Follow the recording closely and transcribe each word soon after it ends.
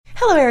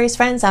Hello Aries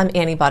friends, I'm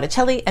Annie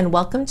Botticelli and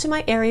welcome to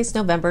my Aries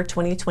November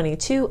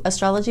 2022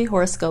 Astrology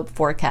Horoscope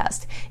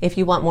Forecast. If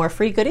you want more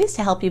free goodies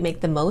to help you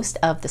make the most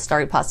of the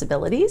starry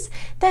possibilities,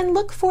 then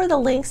look for the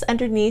links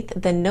underneath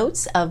the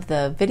notes of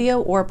the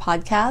video or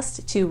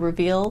podcast to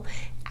reveal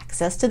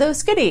access to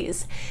those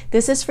goodies.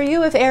 This is for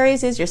you if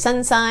Aries is your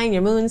sun sign,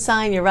 your moon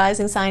sign, your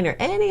rising sign, or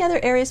any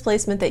other Aries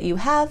placement that you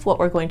have. What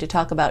we're going to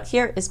talk about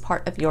here is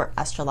part of your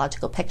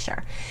astrological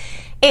picture.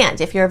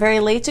 And if you're a very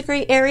late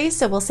degree Aries,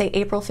 so we'll say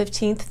April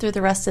 15th through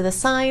the rest of the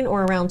sign,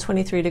 or around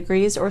 23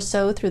 degrees or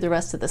so through the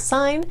rest of the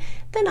sign,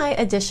 then I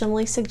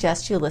additionally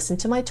suggest you listen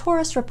to my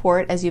Taurus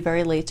report, as you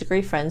very late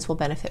degree friends will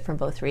benefit from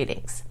both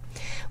readings.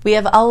 We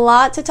have a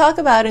lot to talk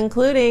about,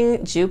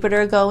 including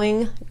Jupiter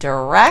going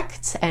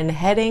direct and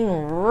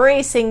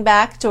racing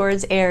back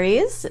towards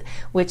Aries,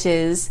 which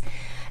is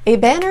a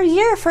banner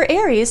year for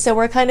Aries, so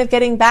we're kind of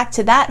getting back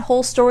to that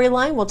whole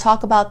storyline. We'll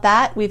talk about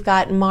that. We've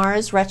got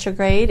Mars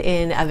retrograde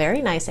in a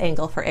very nice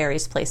angle for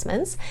Aries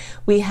placements.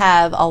 We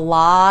have a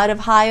lot of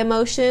high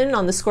emotion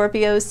on the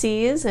Scorpio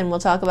seas, and we'll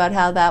talk about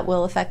how that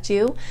will affect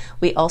you.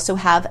 We also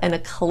have an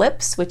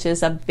eclipse, which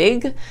is a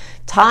big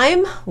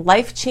time,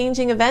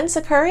 life-changing events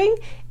occurring,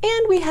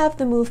 and we have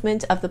the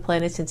movement of the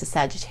planets into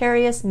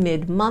Sagittarius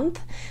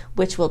mid-month,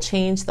 which will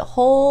change the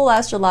whole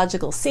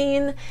astrological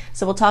scene.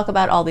 So we'll talk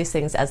about all these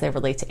things as they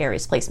relate to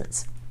Aries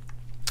placements.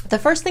 The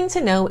first thing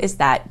to know is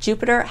that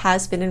Jupiter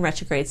has been in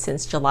retrograde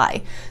since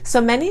July.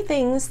 So many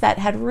things that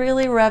had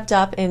really revved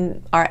up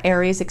in our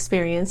Aries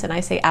experience, and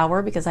I say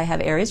our because I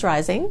have Aries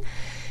rising,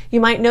 you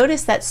might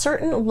notice that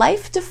certain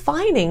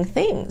life-defining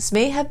things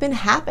may have been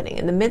happening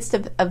in the midst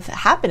of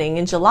happening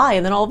in July,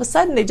 and then all of a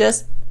sudden they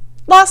just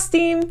lost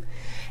steam.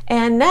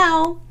 And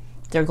now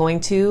they're going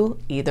to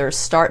either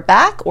start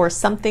back, or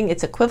something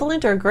its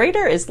equivalent or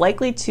greater is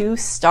likely to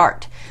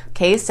start.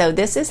 Okay, so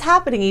this is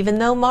happening even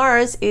though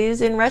Mars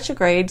is in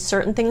retrograde.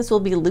 Certain things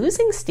will be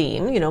losing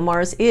steam. You know,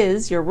 Mars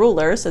is your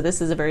ruler, so this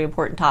is a very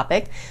important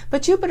topic.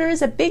 But Jupiter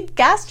is a big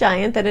gas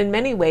giant that in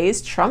many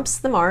ways trumps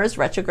the Mars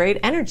retrograde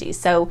energy.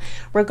 So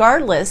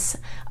regardless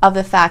of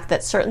the fact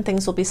that certain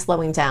things will be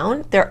slowing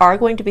down, there are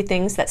going to be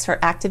things that start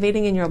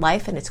activating in your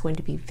life, and it's going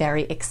to be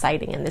very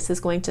exciting. And this is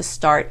going to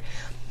start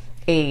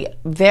a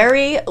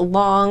very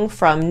long,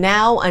 from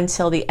now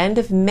until the end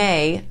of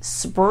May,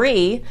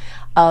 spree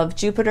of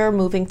Jupiter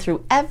moving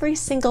through every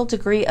single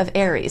degree of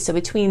Aries. So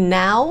between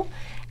now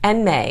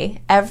and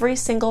May, every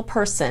single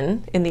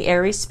person in the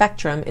Aries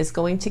spectrum is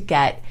going to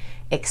get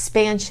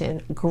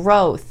expansion,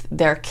 growth,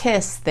 their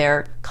kiss,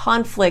 their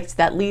conflict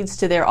that leads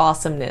to their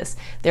awesomeness,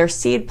 their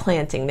seed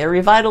planting, their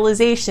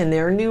revitalization,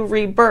 their new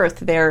rebirth,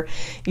 their,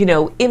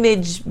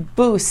 image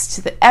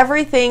boost.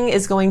 Everything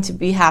is going to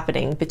be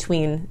happening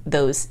between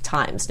those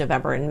times,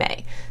 November and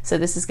May. So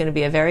this is going to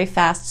be a very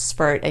fast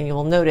spurt, and you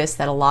will notice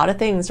that a lot of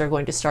things are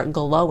going to start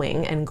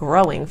glowing and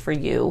growing for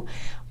you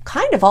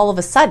kind of all of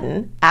a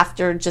sudden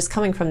after just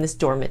coming from this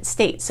dormant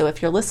state. So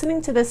if you're listening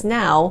to this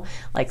now,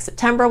 like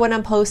September when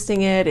I'm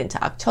posting it,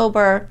 into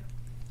October,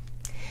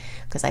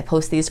 because I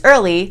post these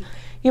early,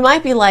 you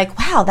might be like,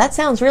 wow, that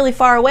sounds really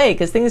far away,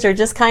 because things are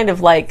just kind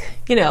of like,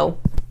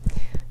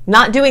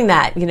 not doing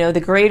that.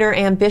 The greater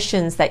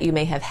ambitions that you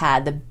may have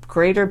had, the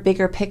greater,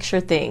 bigger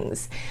picture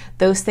things,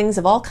 those things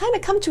have all kind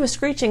of come to a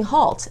screeching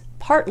halt,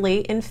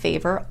 partly in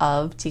favor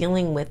of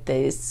dealing with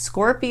these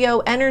Scorpio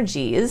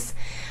energies,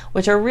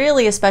 which are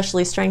really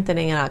especially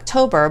strengthening in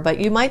October, but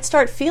you might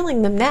start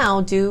feeling them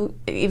now,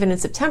 even in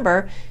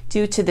September,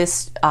 due to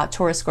this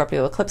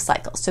Taurus-Scorpio eclipse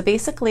cycle. So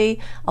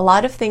basically, a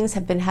lot of things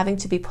have been having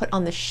to be put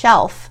on the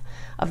shelf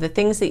of the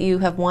things that you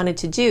have wanted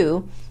to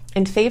do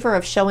in favor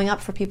of showing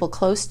up for people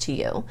close to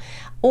you,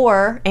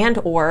 or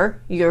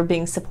you're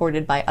being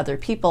supported by other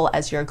people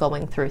as you're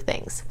going through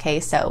things. Okay,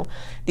 so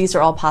these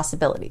are all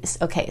possibilities.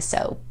 Okay,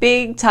 so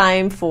big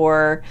time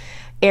for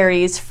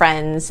Aries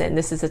friends, and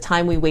this is a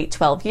time we wait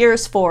 12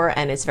 years for,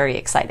 and it's very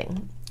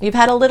exciting. You've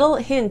had a little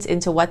hint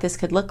into what this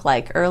could look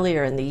like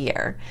earlier in the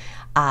year,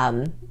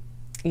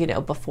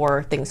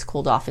 before things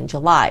cooled off in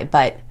July,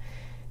 but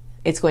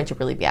it's going to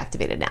really be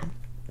activated now.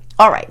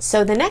 All right,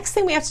 so the next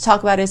thing we have to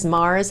talk about is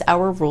Mars,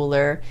 our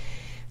ruler,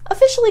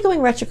 officially going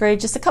retrograde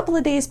just a couple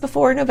of days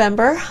before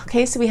November.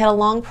 Okay, so we had a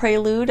long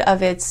prelude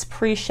of its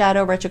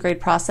pre-shadow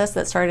retrograde process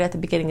that started at the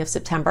beginning of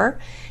September.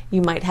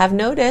 You might have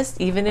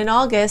noticed, even in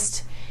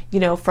August,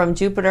 from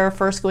Jupiter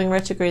first going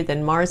retrograde,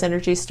 then Mars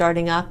energy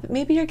starting up,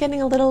 maybe you're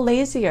getting a little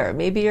lazier.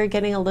 Maybe you're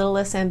getting a little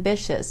less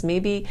ambitious.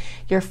 Maybe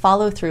your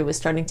follow-through is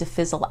starting to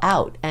fizzle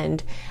out.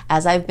 And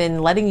as I've been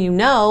letting you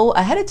know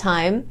ahead of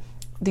time,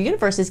 the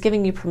universe is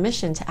giving you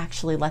permission to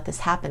actually let this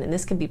happen, and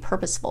this can be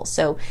purposeful.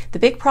 So the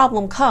big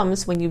problem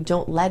comes when you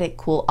don't let it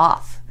cool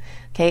off.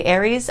 Okay,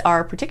 Aries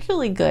are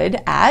particularly good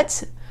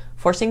at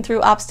forcing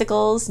through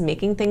obstacles,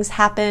 making things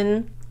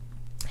happen,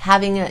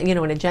 having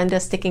an agenda,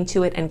 sticking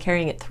to it and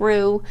carrying it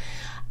through.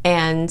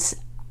 And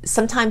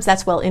sometimes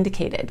that's well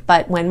indicated.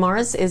 But when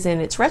Mars is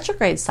in its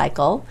retrograde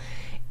cycle,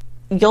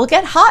 you'll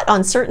get hot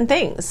on certain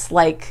things.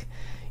 Like,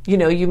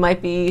 you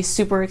might be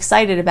super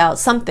excited about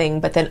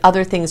something, but then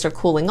other things are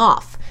cooling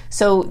off.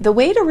 So the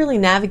way to really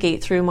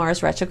navigate through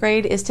Mars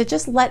retrograde is to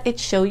just let it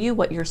show you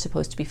what you're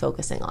supposed to be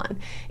focusing on.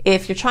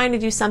 If you're trying to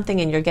do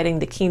something and you're getting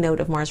the keynote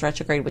of Mars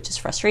retrograde, which is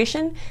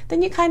frustration,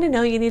 then you kind of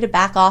know you need to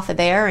back off of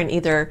there, and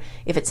either,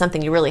 if it's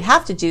something you really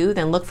have to do,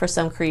 then look for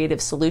some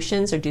creative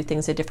solutions or do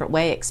things a different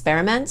way,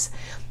 experiments.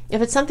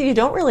 If it's something you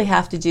don't really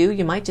have to do,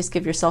 you might just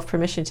give yourself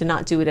permission to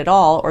not do it at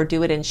all, or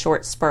do it in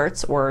short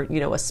spurts, or,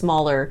 a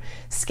smaller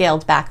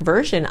scaled back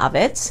version of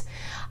it.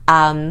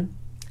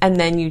 And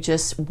then you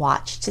just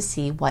watch to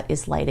see what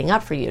is lighting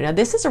up for you. Now,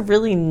 this is a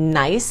really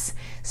nice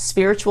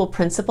spiritual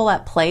principle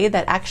at play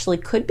that actually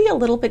could be a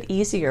little bit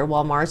easier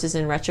while Mars is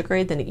in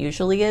retrograde than it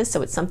usually is.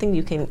 So it's something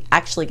you can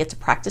actually get to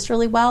practice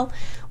really well,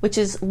 which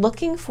is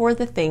looking for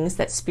the things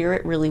that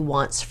Spirit really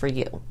wants for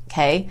you,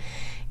 okay?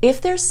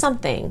 If there's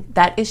something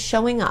that is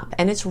showing up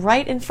and it's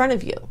right in front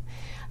of you,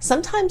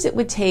 sometimes it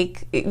would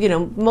take,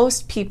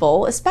 most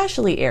people,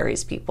 especially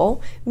Aries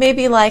people,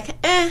 maybe like,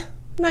 I'm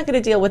not going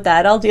to deal with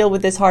that. I'll deal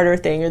with this harder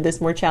thing or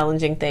this more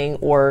challenging thing,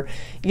 or,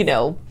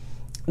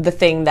 the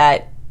thing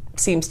that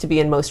seems to be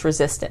in most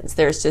resistance.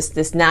 There's just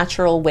this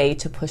natural way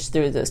to push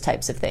through those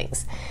types of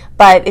things.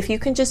 But if you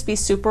can just be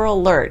super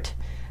alert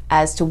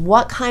as to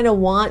what kind of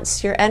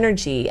wants your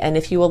energy, and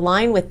if you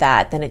align with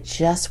that, then it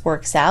just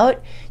works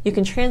out. You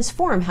can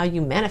transform how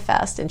you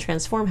manifest and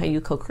transform how you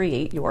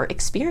co-create your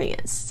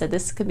experience. So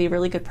this could be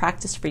really good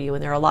practice for you,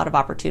 and there are a lot of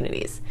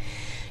opportunities.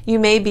 You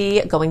may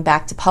be going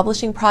back to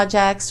publishing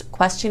projects,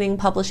 questioning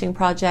publishing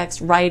projects,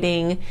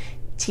 writing,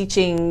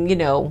 teaching,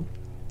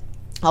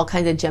 all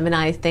kinds of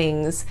Gemini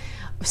things,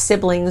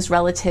 siblings,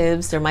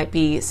 relatives. There might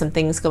be some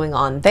things going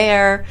on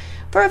there.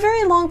 For a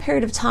very long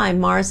period of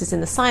time, Mars is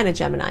in the sign of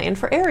Gemini. And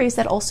for Aries,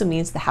 that also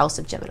means the house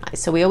of Gemini.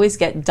 So we always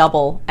get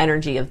double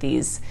energy of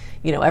these.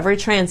 Every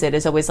transit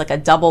is always like a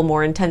double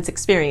more intense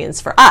experience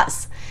for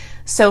us.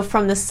 So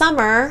from the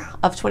summer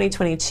of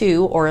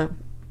 2022, or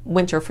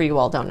winter for you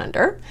all down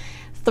under,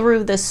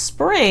 through the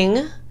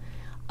spring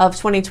of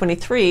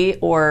 2023,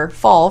 or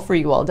fall for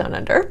you all down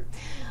under,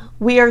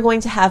 we are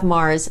going to have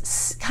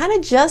Mars kind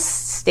of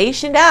just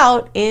stationed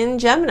out in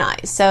Gemini.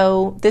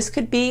 So this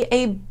could be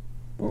a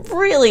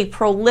really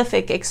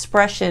prolific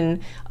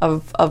expression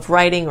of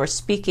writing or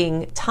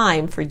speaking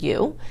time for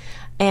you.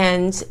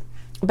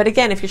 But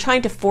again, if you're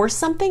trying to force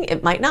something,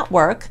 it might not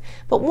work.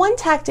 But one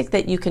tactic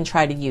that you can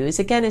try to use,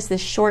 again, is this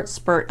short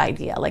spurt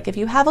idea. Like if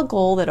you have a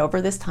goal that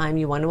over this time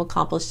you want to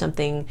accomplish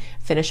something,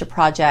 finish a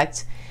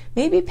project,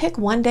 maybe pick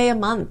one day a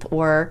month,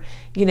 or,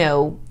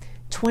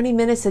 20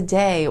 minutes a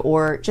day,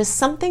 or just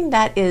something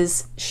that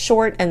is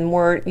short and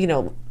more,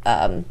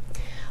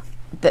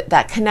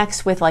 that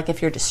connects with, like,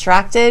 if you're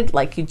distracted,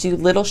 like you do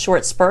little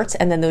short spurts,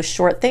 and then those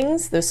short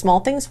things, those small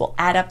things will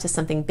add up to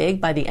something big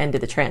by the end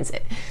of the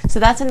transit. So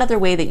that's another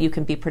way that you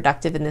can be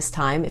productive in this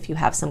time if you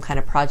have some kind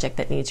of project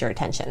that needs your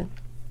attention.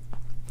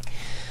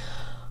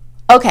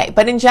 Okay,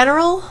 but in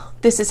general,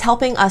 this is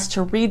helping us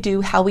to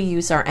redo how we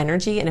use our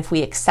energy, and if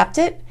we accept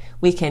it,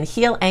 we can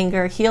heal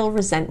anger, heal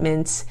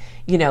resentment,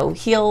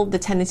 heal the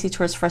tendency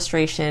towards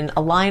frustration,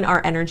 align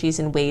our energies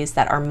in ways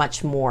that are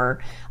much more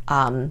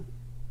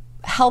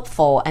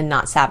helpful and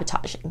not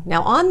sabotaging.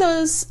 Now on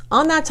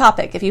that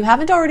topic, if you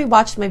haven't already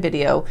watched my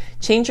video,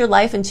 Change Your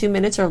Life in 2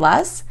 Minutes or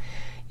Less,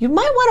 you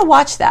might want to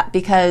watch that,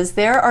 because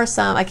there are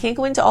some, I can't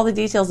go into all the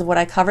details of what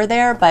I cover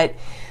there, but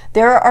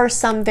there are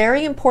some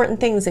very important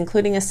things,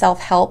 including a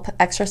self-help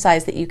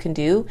exercise that you can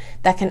do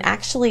that can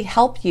actually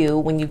help you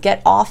when you get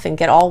off and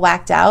get all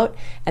whacked out,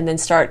 and then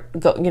start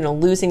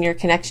losing your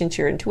connection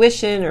to your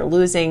intuition, or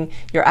losing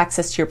your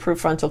access to your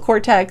prefrontal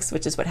cortex,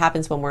 which is what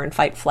happens when we're in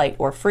fight, flight,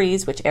 or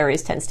freeze, which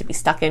Aries tends to be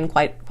stuck in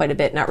quite a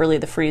bit. Not really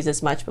the freeze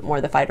as much, but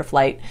more the fight or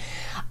flight.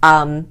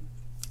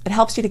 It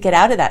helps you to get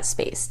out of that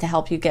space, to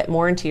help you get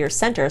more into your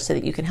center so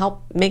that you can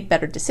help make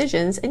better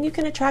decisions and you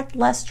can attract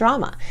less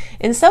drama.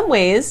 In some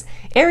ways,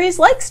 Aries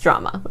likes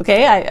drama,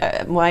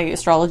 okay? My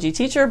astrology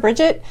teacher,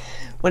 Bridget,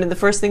 one of the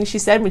first things she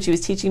said when she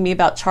was teaching me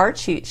about charts,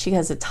 she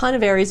has a ton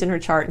of Aries in her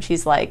chart, and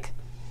she's like,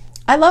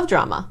 I love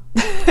drama.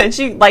 And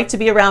she liked to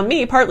be around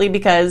me, partly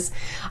because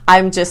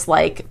I'm just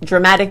like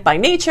dramatic by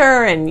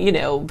nature and,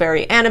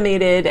 very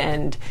animated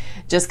and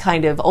just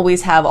kind of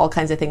always have all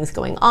kinds of things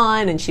going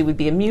on. And she would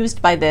be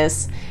amused by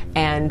this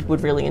and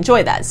would really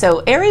enjoy that. So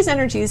Aries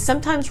energy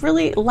sometimes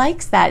really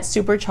likes that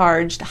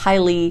supercharged,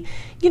 highly,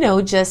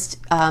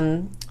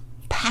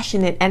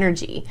 passionate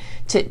energy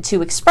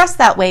to express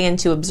that way and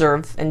to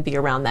observe and be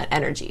around that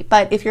energy.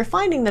 But if you're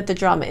finding that the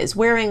drama is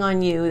wearing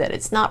on you, that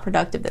it's not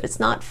productive, that it's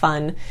not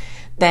fun,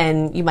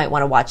 then you might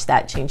want to watch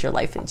that Change Your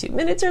Life in 2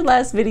 Minutes or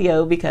Less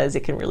video, because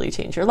it can really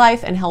change your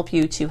life and help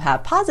you to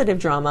have positive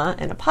drama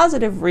and a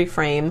positive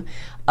reframe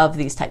of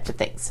these types of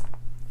things.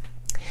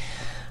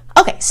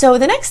 Okay, so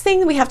the next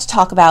thing we have to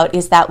talk about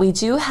is that we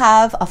do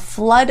have a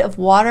flood of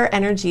water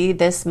energy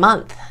this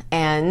month,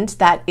 and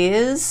that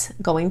is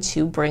going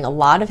to bring a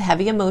lot of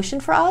heavy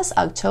emotion for us.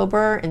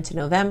 October into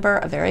November,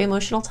 a very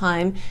emotional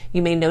time.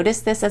 You may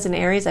notice this as an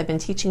Aries. I've been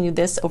teaching you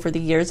this over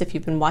the years if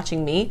you've been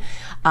watching me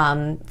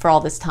for all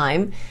this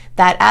time,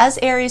 that as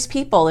Aries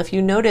people, if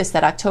you notice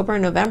that October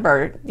and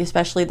November,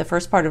 especially the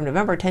first part of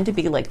November, tend to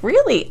be like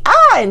really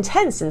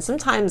intense, and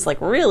sometimes like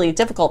really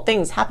difficult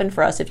things happen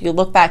for us if you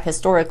look back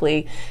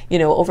historically,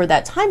 over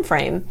that time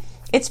frame.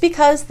 It's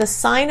because the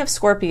sign of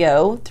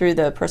Scorpio through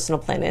the personal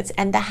planets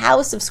and the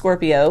house of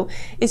Scorpio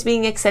is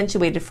being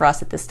accentuated for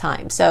us at this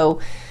time.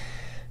 So,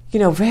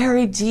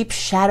 very deep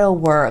shadow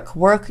work,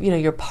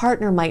 your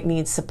partner might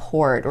need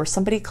support, or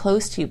somebody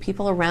close to you,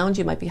 people around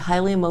you might be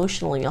highly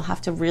emotional, and you'll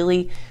have to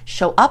really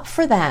show up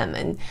for them.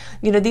 And,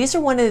 this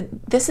is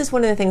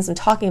one of the things I'm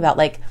talking about.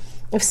 Like,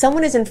 if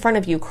someone is in front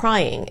of you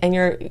crying and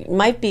you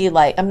might be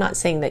like, I'm not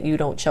saying that you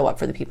don't show up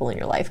for the people in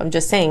your life. I'm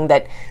just saying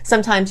that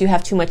sometimes you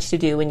have too much to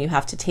do and you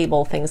have to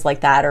table things like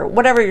that, or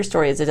whatever your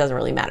story is, it doesn't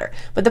really matter.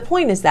 But the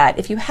point is that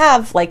if you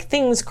have like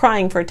things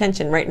crying for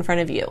attention right in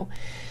front of you,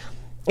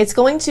 it's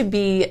going to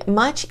be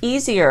much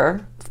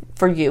easier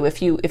for you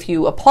if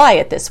you apply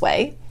it this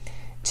way,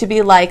 to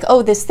be like,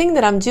 oh, this thing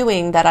that I'm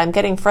doing that I'm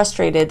getting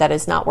frustrated that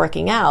is not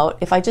working out,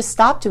 if I just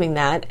stop doing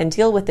that and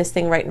deal with this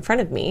thing right in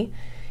front of me,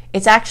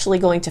 it's actually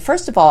going to,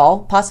 first of all,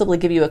 possibly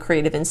give you a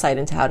creative insight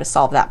into how to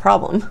solve that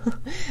problem.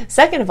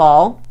 Second of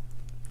all,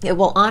 it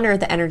will honor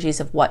the energies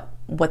of what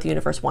the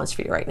universe wants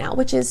for you right now,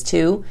 which is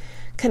to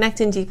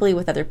connect in deeply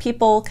with other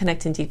people,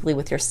 connect in deeply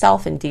with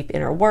yourself in deep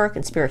inner work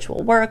and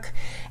spiritual work,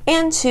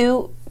 and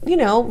to,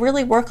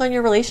 really work on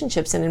your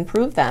relationships and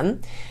improve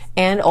them,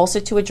 and also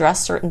to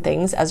address certain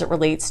things as it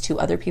relates to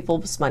other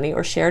people's money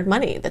or shared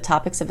money. The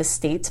topics of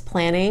estate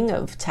planning,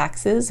 of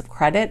taxes, of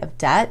credit, of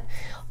debt,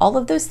 all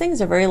of those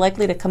things are very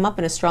likely to come up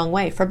in a strong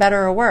way, for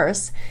better or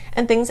worse,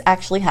 and things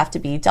actually have to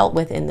be dealt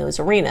with in those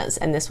arenas,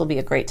 and this will be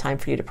a great time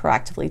for you to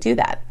proactively do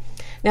that.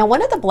 Now,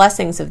 one of the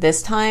blessings of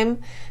this time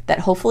that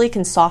hopefully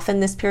can soften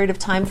this period of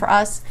time for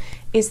us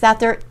is that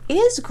there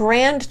is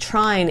grand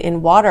trine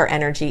in water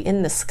energy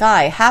in the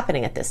sky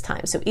happening at this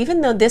time. So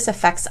even though this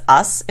affects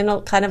us in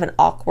a kind of an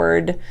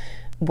awkward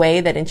way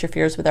that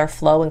interferes with our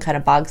flow and kind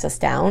of bogs us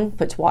down,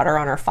 puts water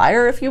on our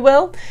fire, if you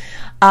will,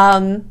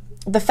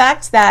 the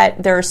fact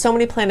that there are so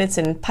many planets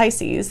in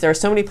Pisces, there are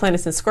so many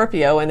planets in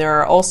Scorpio, and there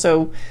are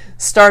also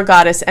star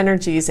goddess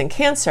energies in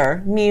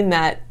Cancer, mean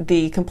that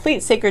the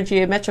complete sacred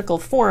geometrical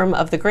form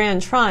of the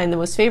grand trine, the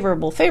most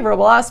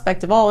favorable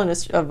aspect of all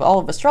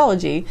of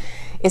astrology,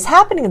 is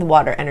happening in the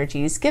water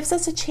energies, gives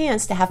us a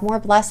chance to have more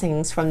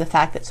blessings from the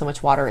fact that so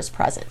much water is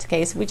present.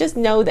 Okay, so we just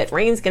know that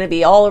rain's going to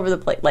be all over the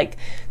place. Like,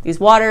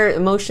 these water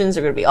emotions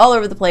are going to be all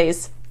over the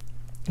place.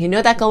 You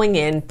know that going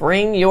in.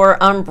 Bring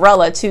your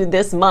umbrella to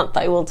this month.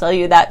 I will tell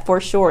you that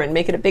for sure, and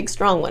make it a big,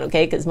 strong one,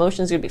 okay? Because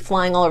emotions are going to be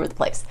flying all over the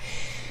place.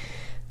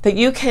 That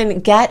you can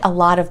get a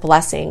lot of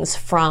blessings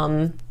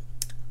from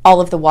all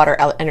of the water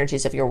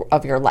energies of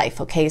your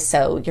life, okay?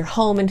 So your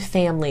home and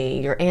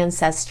family, your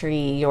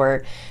ancestry,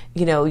 your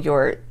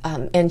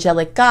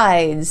angelic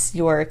guides,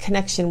 your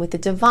connection with the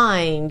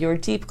divine, your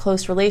deep,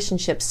 close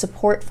relationships,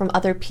 support from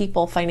other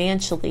people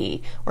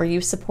financially, or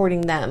you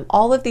supporting them.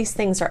 All of these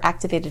things are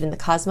activated in the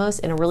cosmos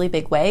in a really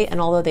big way,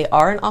 and although they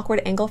are an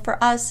awkward angle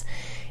for us,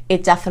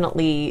 it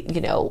definitely,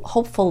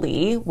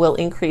 hopefully will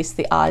increase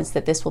the odds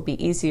that this will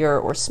be easier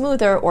or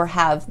smoother or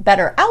have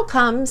better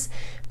outcomes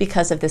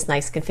because of this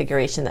nice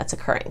configuration that's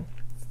occurring.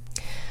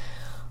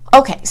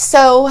 Okay,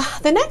 so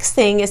the next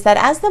thing is that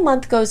as the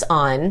month goes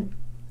on,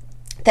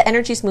 the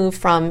energies move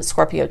from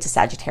Scorpio to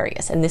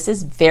Sagittarius, and this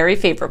is very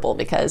favorable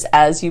because,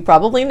 as you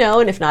probably know,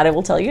 and if not, I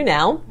will tell you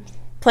now,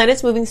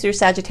 planets moving through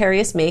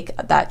Sagittarius make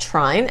that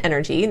trine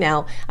energy.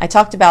 Now, I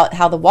talked about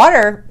how the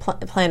water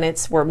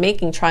planets were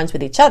making trines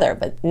with each other,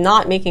 but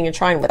not making a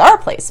trine with our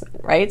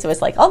placement, right? So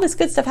it's like all this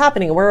good stuff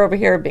happening, and we're over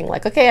here being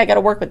like, okay, I got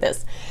to work with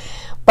this.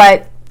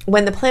 But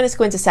when the planets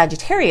go into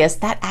Sagittarius,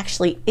 that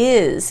actually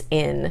is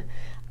in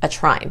a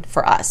trine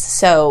for us.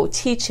 So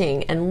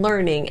teaching and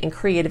learning and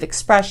creative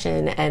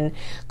expression and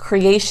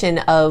creation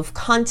of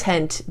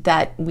content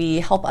that we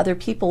help other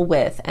people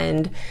with,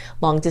 and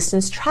long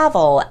distance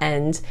travel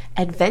and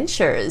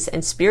adventures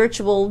and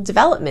spiritual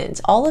development,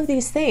 all of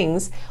these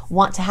things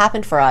want to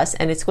happen for us,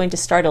 and it's going to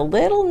start a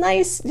little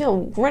nice,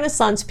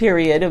 renaissance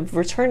period of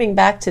returning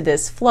back to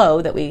this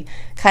flow that we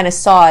kind of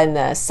saw in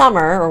the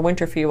summer or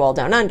winter for you all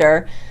down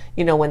under,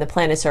 when the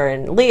planets are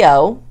in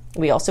Leo.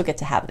 We also get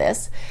to have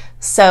this.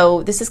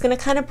 So this is going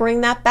to kind of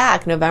bring that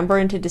back. November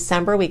into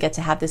December, we get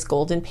to have this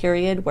golden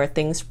period where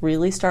things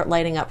really start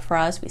lighting up for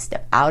us. We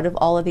step out of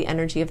all of the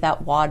energy of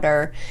that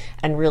water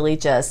and really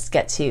just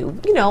get to,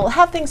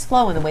 have things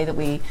flow in the way that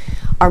we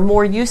are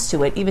more used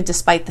to it, even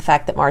despite the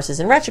fact that Mars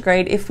is in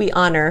retrograde, if we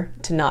honor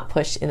to not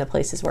push in the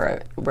places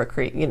where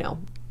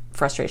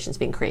frustrations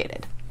being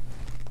created.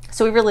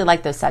 So we really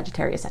like those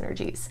Sagittarius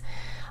energies.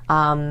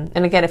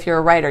 And again, if you're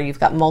a writer, you've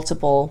got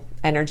multiple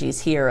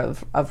energies here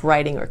of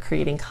writing or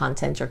creating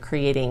content or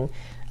creating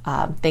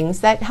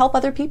things that help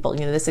other people,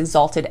 this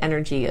exalted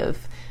energy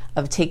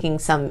of taking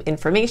some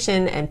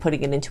information and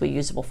putting it into a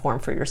usable form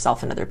for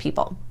yourself and other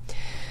people.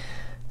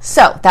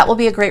 So that will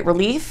be a great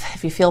relief.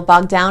 If you feel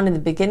bogged down in the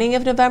beginning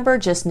of November,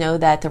 just know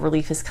that the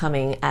relief is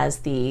coming as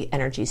the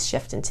energies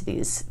shift into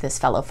this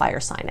fellow fire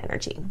sign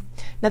energy.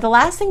 Now, the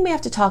last thing we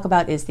have to talk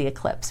about is the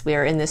eclipse. We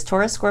are in this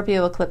Taurus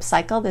Scorpio eclipse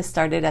cycle. This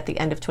started at the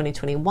end of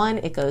 2021.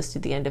 It goes to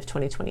the end of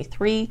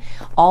 2023.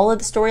 All of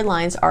the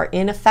storylines are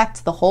in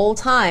effect the whole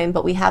time,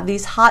 but we have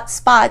these hot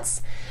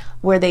spots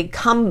where they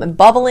come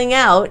bubbling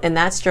out, and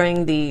that's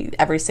during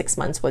every 6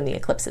 months when the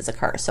eclipses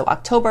occur. So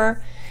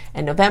October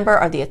and November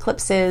are the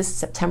eclipses.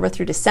 September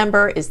through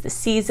December is the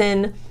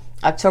season.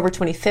 October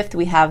 25th,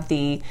 we have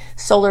the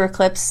solar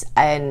eclipse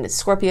and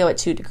Scorpio at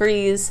 2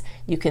 degrees.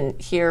 You can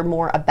hear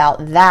more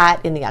about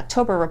that in the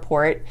October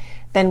report.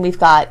 Then we've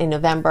got in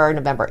November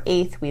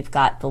 8th, we've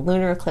got the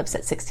lunar eclipse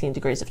at 16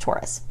 degrees of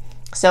Taurus.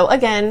 So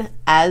again,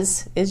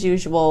 as is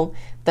usual,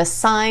 the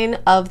sign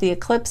of the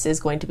eclipse is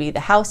going to be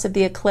the house of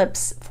the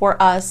eclipse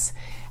for us.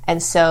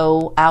 And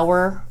so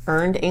our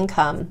earned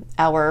income,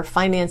 our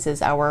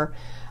finances, our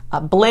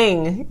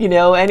bling,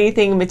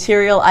 anything,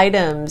 material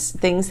items,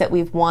 things that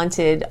we've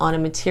wanted on a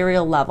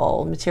material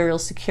level, material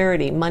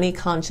security, money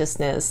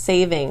consciousness,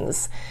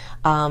 savings,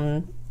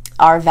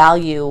 our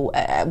value,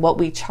 what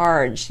we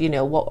charge,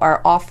 what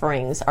our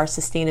offerings, our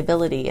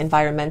sustainability,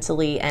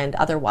 environmentally and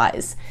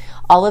otherwise.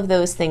 All of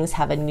those things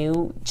have a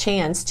new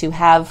chance to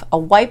have a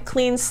wipe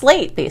clean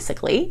slate,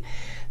 basically,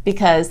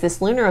 because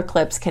this lunar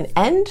eclipse can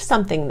end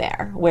something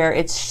there where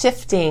it's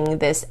shifting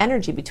this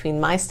energy between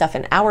my stuff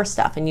and our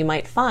stuff. And you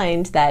might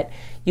find that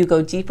you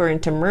go deeper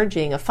into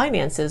merging of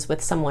finances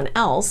with someone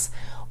else,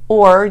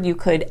 or you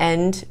could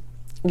end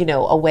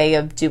a way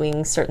of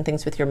doing certain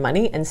things with your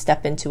money and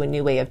step into a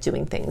new way of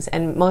doing things.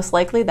 And most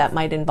likely that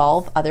might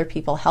involve other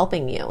people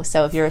helping you.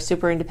 So if you're a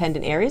super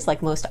independent Aries,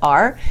 like most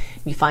are,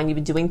 you find you've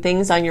been doing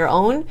things on your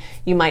own,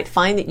 you might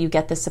find that you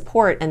get the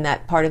support, and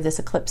that part of this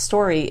eclipse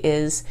story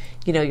is,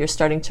 you're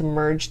starting to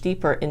merge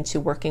deeper into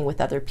working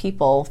with other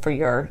people for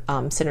your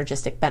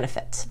synergistic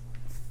benefit.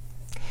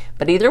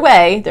 But either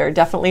way, there are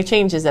definitely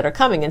changes that are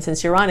coming. And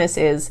since Uranus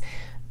is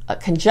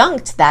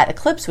conjunct that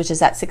eclipse, which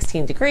is at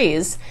 16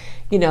 degrees,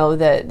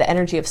 the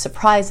energy of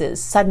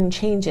surprises, sudden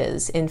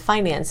changes in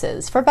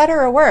finances, for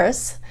better or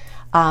worse,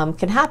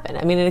 can happen.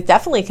 I mean, it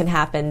definitely can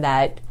happen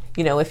that,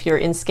 if you're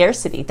in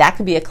scarcity, that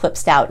could be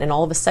eclipsed out and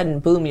all of a sudden,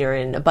 boom, you're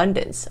in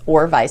abundance,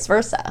 or vice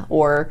versa,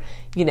 or,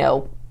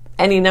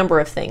 any number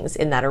of things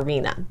in that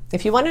arena.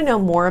 If you want to know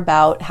more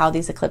about how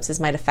these eclipses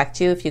might affect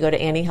you, if you go to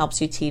Annie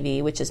Helps You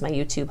TV, which is my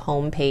YouTube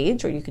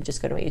homepage, or you could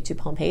just go to my YouTube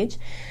homepage,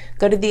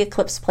 go to the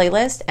eclipse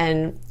playlist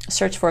and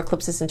search for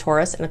eclipses in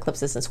Taurus and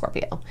eclipses in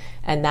Scorpio.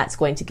 And that's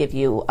going to give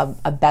you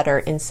a better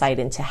insight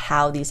into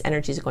how these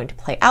energies are going to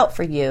play out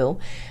for you,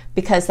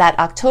 because that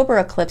October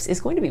eclipse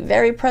is going to be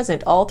very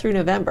present all through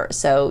November.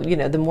 So,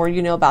 the more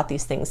you know about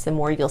these things, the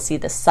more you'll see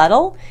the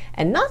subtle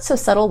and not so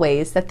subtle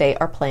ways that they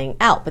are playing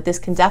out. But this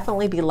can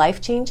definitely be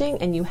life-changing,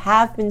 and you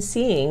have been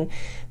seeing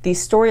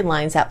these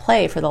storylines at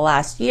play for the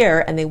last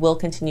year, and they will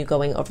continue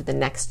going over the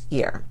next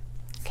year.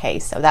 Okay,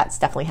 so that's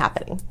definitely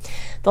happening.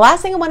 The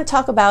last thing I want to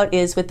talk about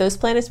is with those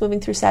planets moving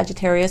through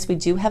Sagittarius, we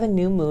do have a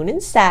new moon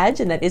in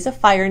Sag, and that is a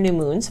fire new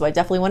moon, so I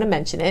definitely want to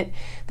mention it.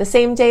 The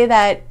same day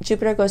that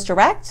Jupiter goes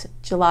direct,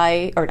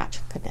 November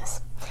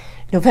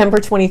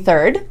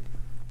 23rd,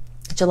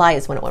 July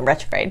is when it went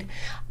retrograde,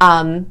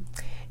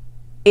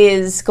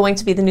 is going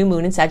to be the new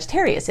moon in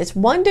Sagittarius. It's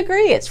 1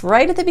 degree. It's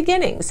right at the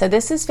beginning. So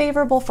this is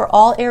favorable for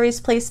all Aries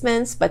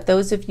placements, but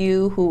those of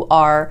you who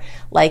are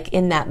like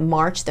in that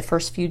March, the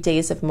first few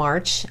days of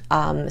March,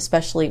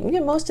 especially,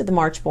 most of the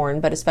March born,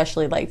 but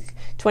especially like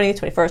 20th,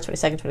 21st,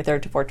 22nd,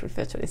 23rd, 24th,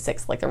 25th,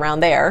 26th, like around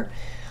there,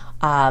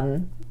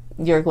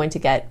 you're going to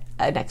get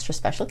an extra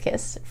special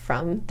kiss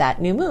from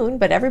that new moon.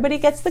 But everybody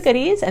gets the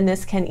goodies, and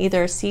this can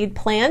either seed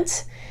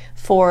plant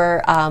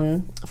for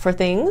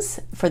things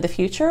for the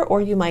future, or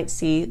you might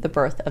see the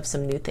birth of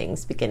some new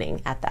things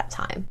beginning at that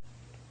time.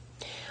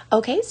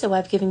 Okay, so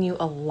I've given you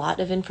a lot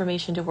of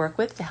information to work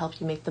with to help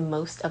you make the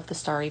most of the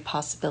starry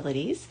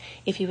possibilities.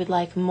 If you would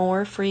like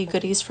more free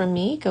goodies from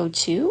me, go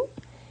to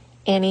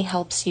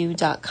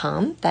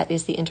AnnieHelpsYou.com. That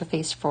is the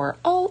interface for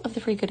all of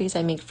the free goodies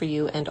I make for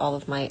you and all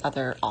of my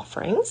other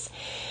offerings.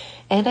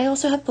 And I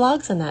also have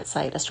blogs on that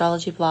site,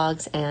 astrology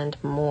blogs and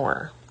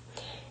more.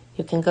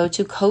 You can go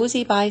to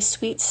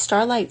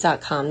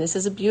CozyBySweetStarlight.com. This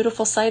is a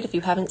beautiful site if you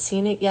haven't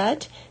seen it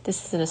yet.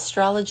 This is an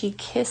astrology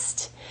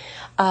kissed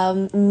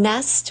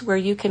nest where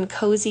you can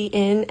cozy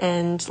in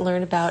and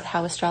learn about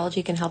how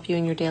astrology can help you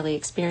in your daily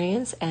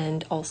experience,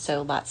 and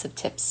also lots of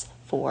tips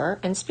for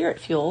and spirit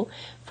fuel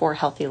for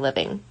healthy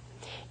living.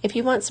 If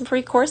you want some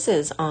free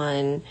courses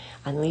on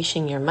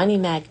unleashing your money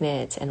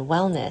magnet and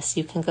wellness,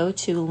 you can go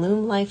to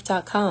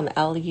lumelife.com,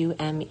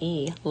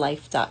 L-U-M-E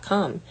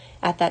life.com.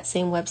 At that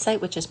same website,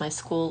 which is my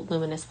school,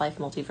 Luminous Life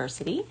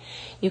Multiversity,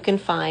 you can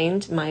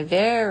find my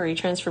very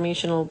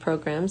transformational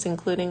programs,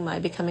 including my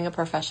Becoming a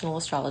Professional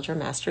Astrologer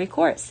Mastery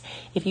course.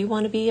 If you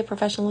want to be a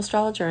professional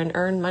astrologer and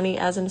earn money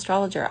as an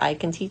astrologer, I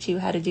can teach you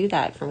how to do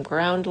that from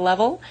ground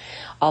level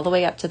all the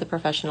way up to the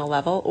professional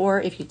level.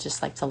 Or if you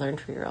just like to learn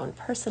for your own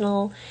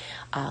personal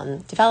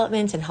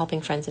development and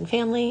helping friends and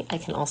family, I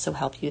can also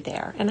help you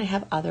there. And I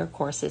have other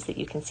courses that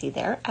you can see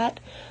there at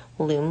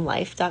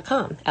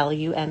lumelife.com,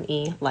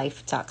 L-U-M-E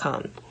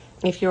life.com.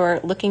 If you're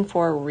looking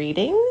for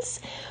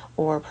readings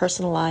or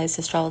personalized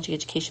astrology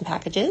education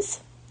packages,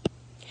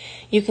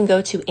 you can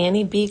go to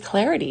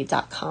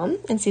anniebclarity.com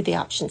and see the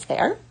options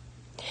there.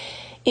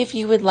 If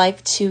you would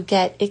like to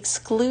get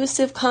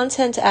exclusive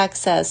content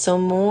access, so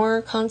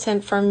more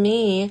content from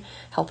me,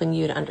 helping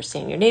you to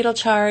understand your natal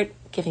chart,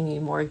 giving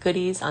you more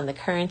goodies on the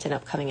current and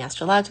upcoming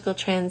astrological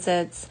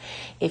transits.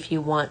 If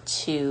you want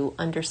to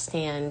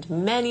understand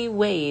many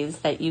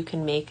ways that you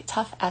can make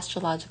tough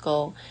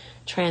astrological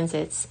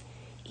transits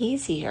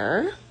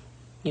easier,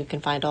 you can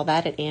find all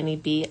that at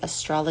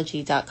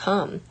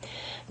anniebcastrology.com.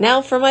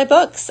 Now for my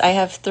books. I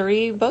have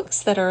 3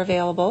 books that are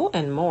available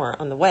and more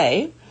on the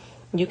way.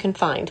 You can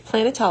find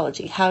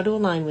Planetology, How to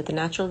Align with the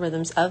Natural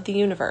Rhythms of the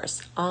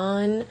Universe,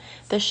 on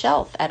the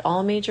shelf at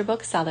all major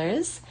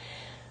booksellers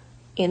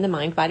in the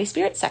Mind, Body,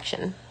 Spirit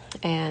section.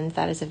 And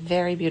that is a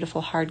very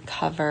beautiful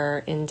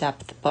hardcover,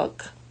 in-depth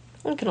book.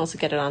 You can also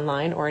get it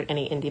online or at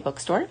any indie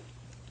bookstore.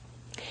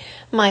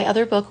 My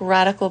other book,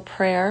 Radical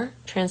Prayer,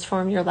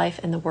 Transform Your Life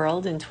and the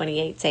World in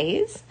 28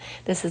 Days.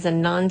 This is a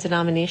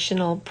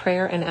non-denominational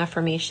prayer and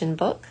affirmation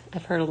book.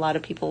 I've heard a lot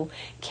of people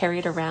carry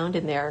it around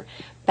in their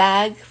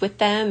bag with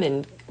them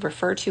and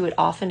refer to it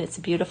often. It's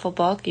a beautiful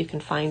book. You can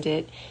find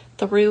it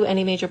through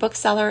any major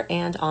bookseller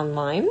and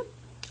online,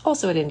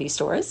 also at indie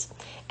stores.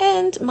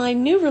 And my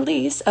new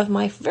release of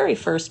my very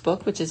first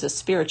book, which is a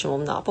spiritual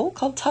novel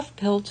called Tough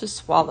Pill to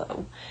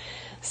Swallow.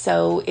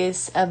 So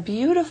it's a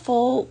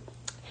beautiful,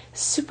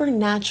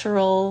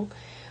 supernatural,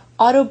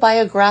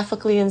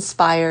 autobiographically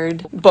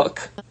inspired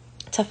book.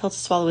 Tough Pill to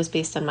Swallow is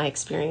based on my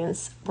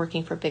experience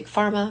working for Big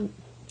Pharma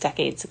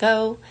decades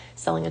ago,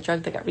 selling a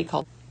drug that got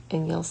recalled.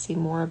 And you'll see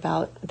more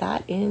about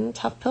that in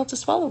Tough Pill to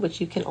Swallow,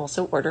 which you can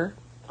also order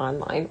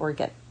online or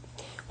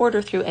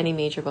order through any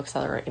major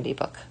bookseller or indie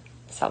book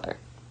seller.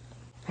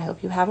 I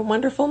hope you have a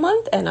wonderful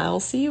month, and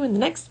I'll see you in the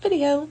next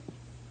video.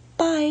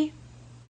 Bye.